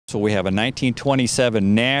So we have a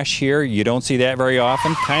 1927 Nash here. You don't see that very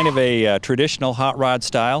often. Kind of a traditional hot rod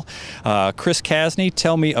style. Chris Casny,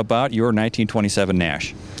 tell me about your 1927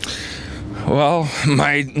 Nash. Well,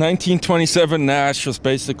 my 1927 Nash was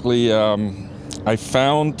basically, I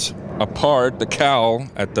found a part, the cowl,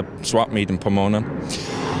 at the swap meet in Pomona,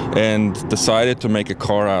 and decided to make a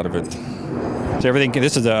car out of it. So everything,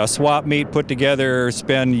 this is a swap meet put together,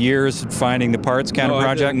 spend years finding the parts kind of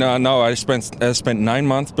project? No, I spent 9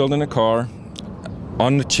 months building a car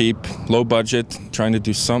on the cheap, low budget, trying to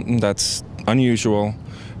do something that's unusual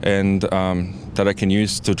and that I can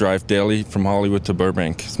use to drive daily from Hollywood to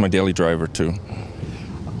Burbank. It's my daily driver too.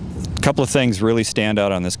 A couple of things really stand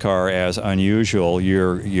out on this car as unusual.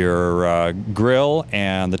 Your grill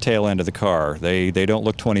and the tail end of the car. They don't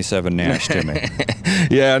look 27 Nash to me.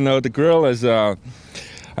 Yeah, no, the grill is a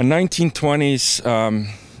 1920s,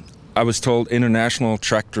 I was told, international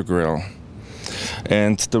tractor grill.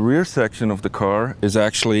 And the rear section of the car is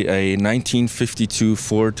actually a 1952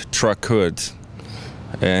 Ford truck hood.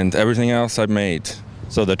 And everything else I made.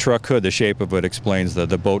 So the truck hood, the shape of it explains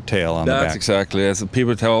the boat tail on the back. That's exactly it. So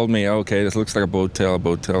people told me, okay, this looks like a boat tail,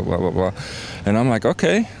 blah, blah, blah. And I'm like,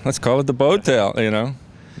 okay, let's call it the boat tail, you know.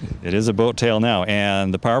 It is a boat tail now.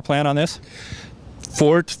 And the power plant on this?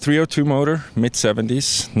 Ford 302 motor,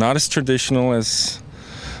 mid-70s. Not as traditional as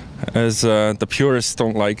the purists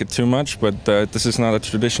don't like it too much, but this is not a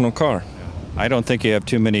traditional car. I don't think you have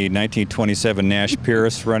too many 1927 Nash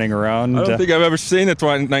purists running around. I don't think I've ever seen a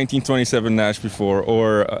 1927 Nash before,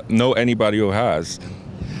 or know anybody who has.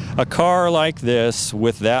 A car like this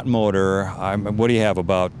with that motor, what do you have,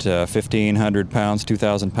 about 1,500 pounds,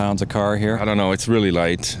 2,000 pounds a car here? I don't know, it's really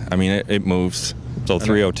light. I mean, it moves. So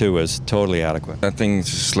 302 is totally adequate. That thing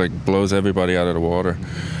just like blows everybody out of the water.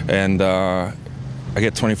 And I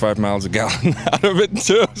get 25 miles a gallon out of it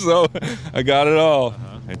too, so I got it all.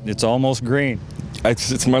 It's almost green.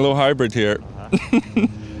 It's my little hybrid here.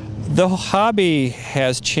 The hobby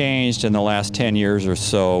has changed in the last 10 years or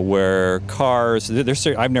so, where cars,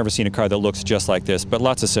 I've never seen a car that looks just like this, but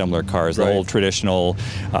lots of similar cars. Right. The old traditional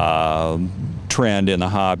trend in the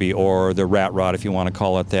hobby, or the rat rod, if you want to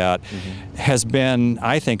call it that, has been,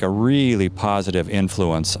 I think, a really positive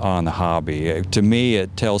influence on the hobby. To me,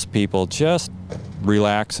 it tells people just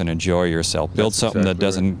relax and enjoy yourself. Build something that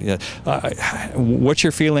doesn't. What's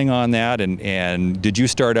your feeling on that? And did you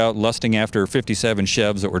start out lusting after '57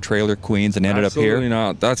 Chevs that were trailer queens and ended up here? Absolutely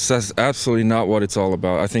not. That's absolutely not what it's all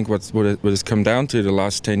about. I think what it's come down to the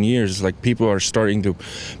last 10 years is like people are starting to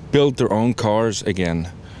build their own cars again.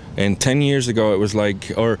 And 10 years ago, it was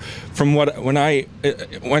like, or from when I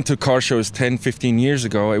went to car shows 10, 15 years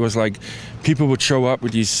ago, it was like people would show up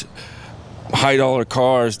with these high-dollar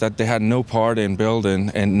cars that they had no part in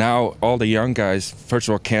building, and now all the young guys, first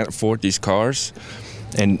of all, can't afford these cars,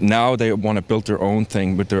 and now they want to build their own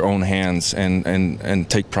thing with their own hands and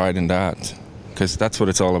take pride in that, because that's what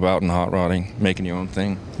it's all about in hot rodding, making your own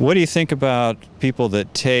thing. What do you think about people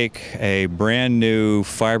that take a brand new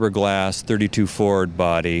fiberglass 32 Ford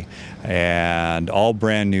body and all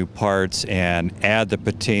brand new parts and add the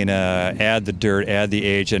patina, add the dirt, add the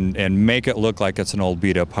age, and make it look like it's an old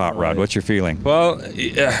beat up hot rod? What's your feeling? Well,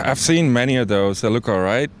 yeah, I've seen many of those that look all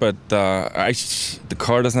right, but the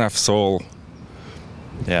car doesn't have soul.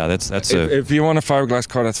 Yeah, that's if you want a fiberglass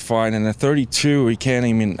car, that's fine. And a 32, you can't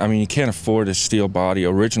even. I mean, you can't afford a steel body.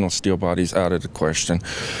 Original steel body's out of the question.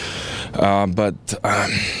 But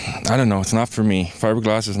I don't know. It's not for me.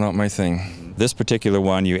 Fiberglass is not my thing. This particular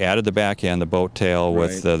one, you added the back end, the boat tail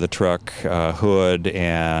with the truck hood,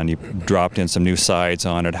 and you dropped in some new sides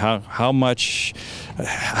on it. How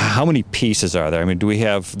many pieces are there? I mean, you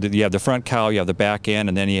have the front cowl, you have the back end,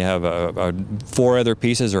 and then you have 4 other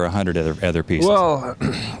pieces, or 100 other pieces? Well,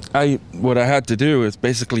 what I had to do is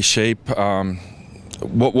basically shape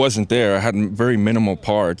what wasn't there. I had very minimal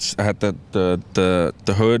parts. I had the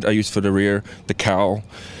hood I used for the rear, the cowl.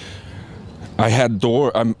 I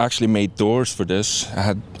actually made doors for this.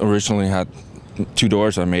 I originally had 2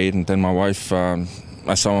 doors I made, and then my wife,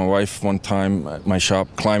 I saw my wife one time at my shop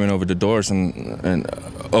climbing over the doors and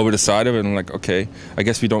over the side of it, and I'm like, okay, I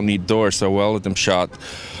guess we don't need doors, so I welded them shut.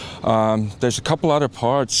 There's a couple other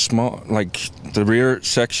parts, small, like the rear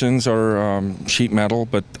sections are sheet metal,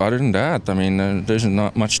 but other than that, I mean, there's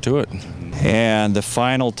not much to it. And the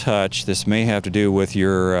final touch, this may have to do with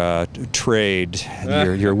your trade,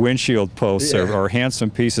 your windshield posts, or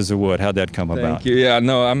handsome pieces of wood. How'd that come about? Thank you. Yeah,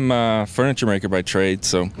 no, I'm a furniture maker by trade,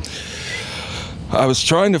 so I was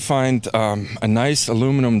trying to find a nice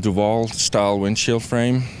aluminum Duval style windshield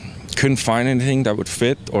frame. Couldn't find anything that would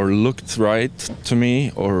fit or looked right to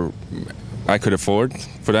me or I could afford,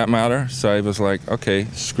 for that matter. So I was like, okay,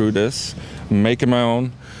 screw this, make it my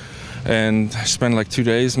own. And I spent like 2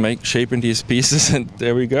 days shaping these pieces, and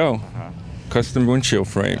there we go. Custom windshield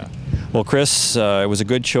frame. Yeah. Well, Chris, it was a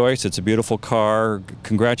good choice. It's a beautiful car.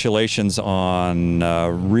 Congratulations on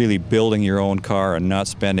really building your own car and not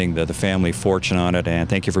spending the family fortune on it. And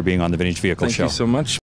thank you for being on the Vintage Vehicle Show. Thank you so much.